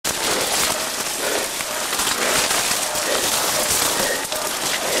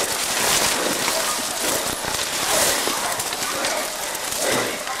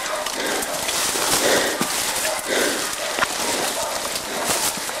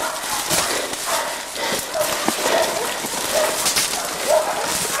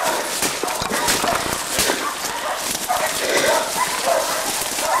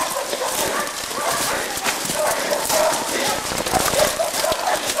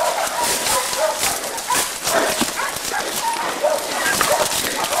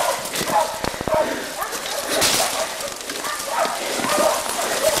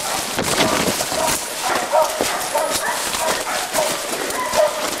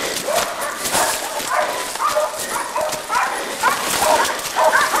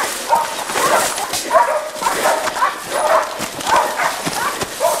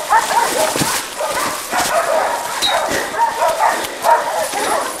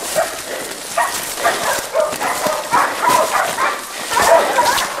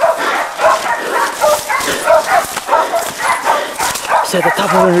almost at the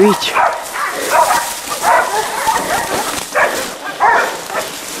top of the reach.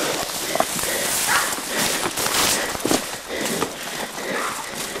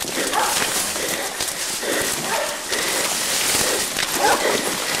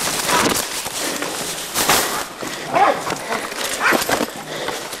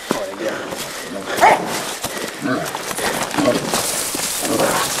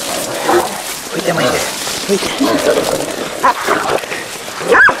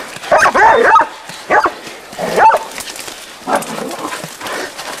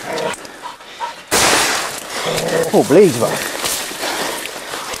 Oh, blades, man.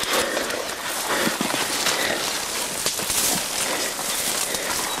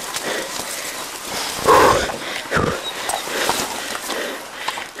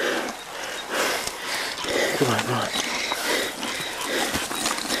 Come on.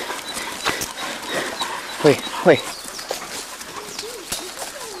 Wait.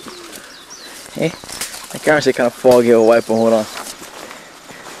 Hey, the camera's kind of foggy or white, but hold on.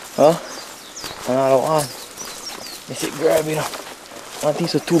 Oh, another one. Is it grabbing up? I don't think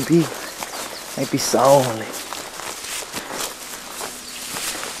so too big. Might be sound only.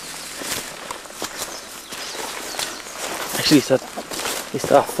 Actually, it's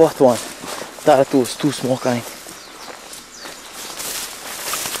the fourth one. The other two was too small kind.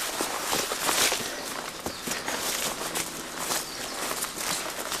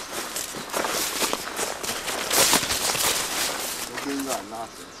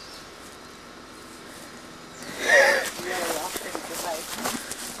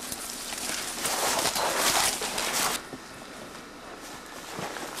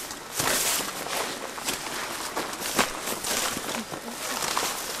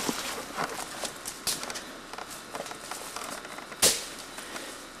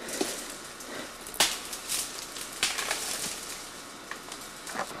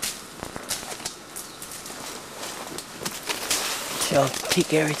 I'll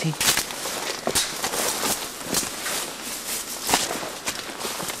take everything.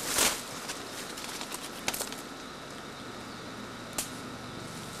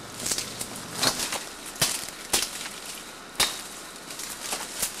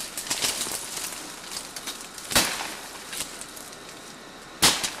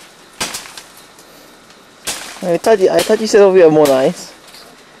 I thought you said over here more nice.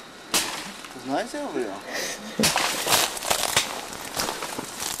 It's nice over here.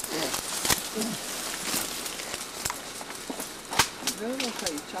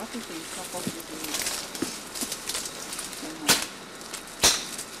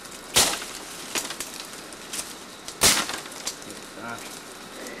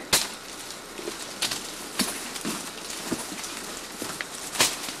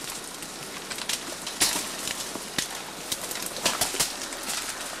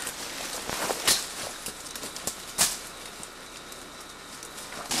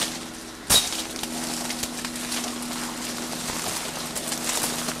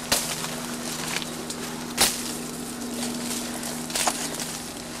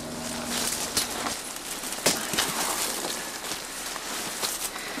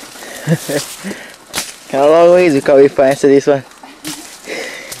 Kind of long ways to come fast to this one.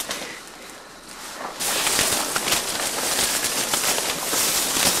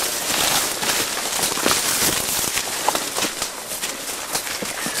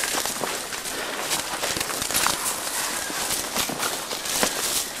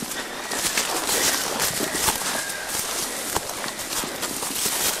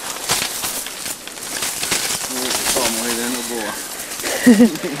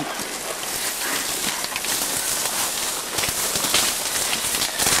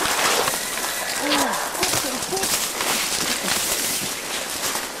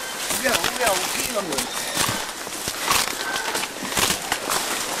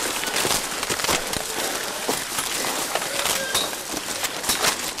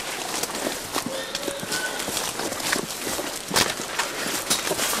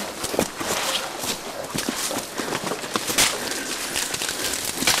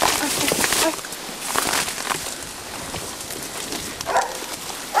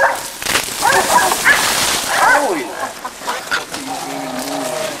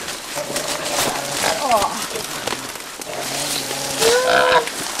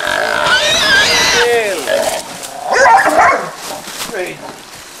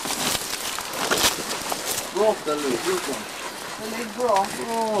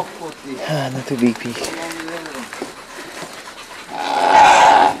 Ah, not too big piece.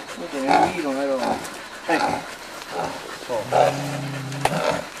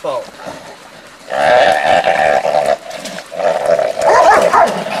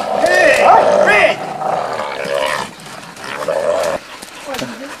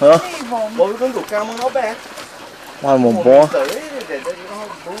 Huh? What we gonna do? Come on out back. One more boar.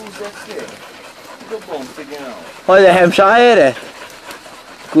 Oh, the Hampshire there.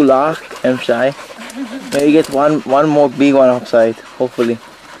 Good luck, Hampshire. Maybe get one more big one upside, hopefully.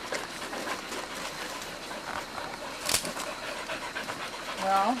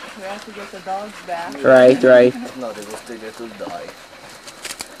 Well, we have to get the dogs back. Right. No, they will stay there to die.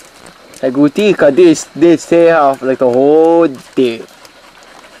 Like Gutika, they stay off like the whole day.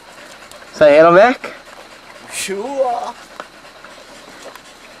 So head on back? Sure.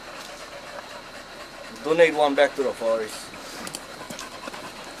 Donate one back to the forest.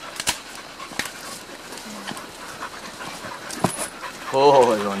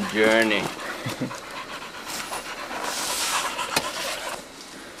 Oh, it's on journey.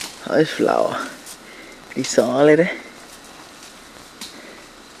 How's flower? This all it.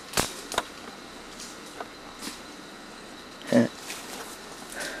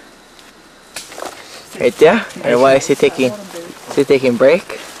 Right there. Everybody still taking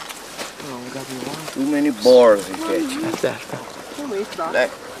break. Too many boars in catch. That's that.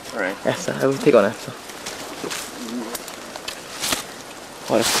 Like, right. That's that. I will take on that. So.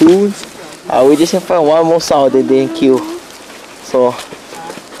 For the foods, we just have found one more sow they didn't kill. So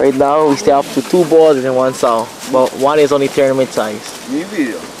right now we still up to 2 boars and 1 sow, but one is only tournament size. Me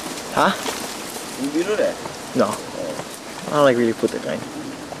video. Huh? Me video that. No. I don't like really put the kind.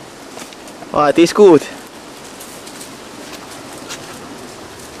 Oh, it tastes good.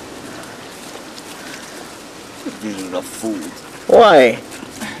 This is the food. Why?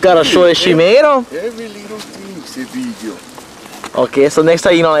 Gotta show that she made them. Every little thing is a video. Okay, so next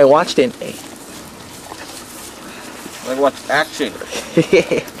time you know, like watch then. Hey. Like watch action.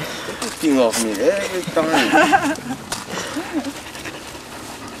 Take this thing off me every time.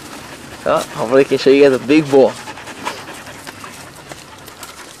 Oh, hopefully I can show you guys a big boar.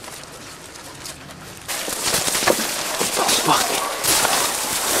 Fuck.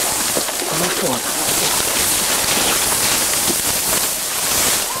 On my phone.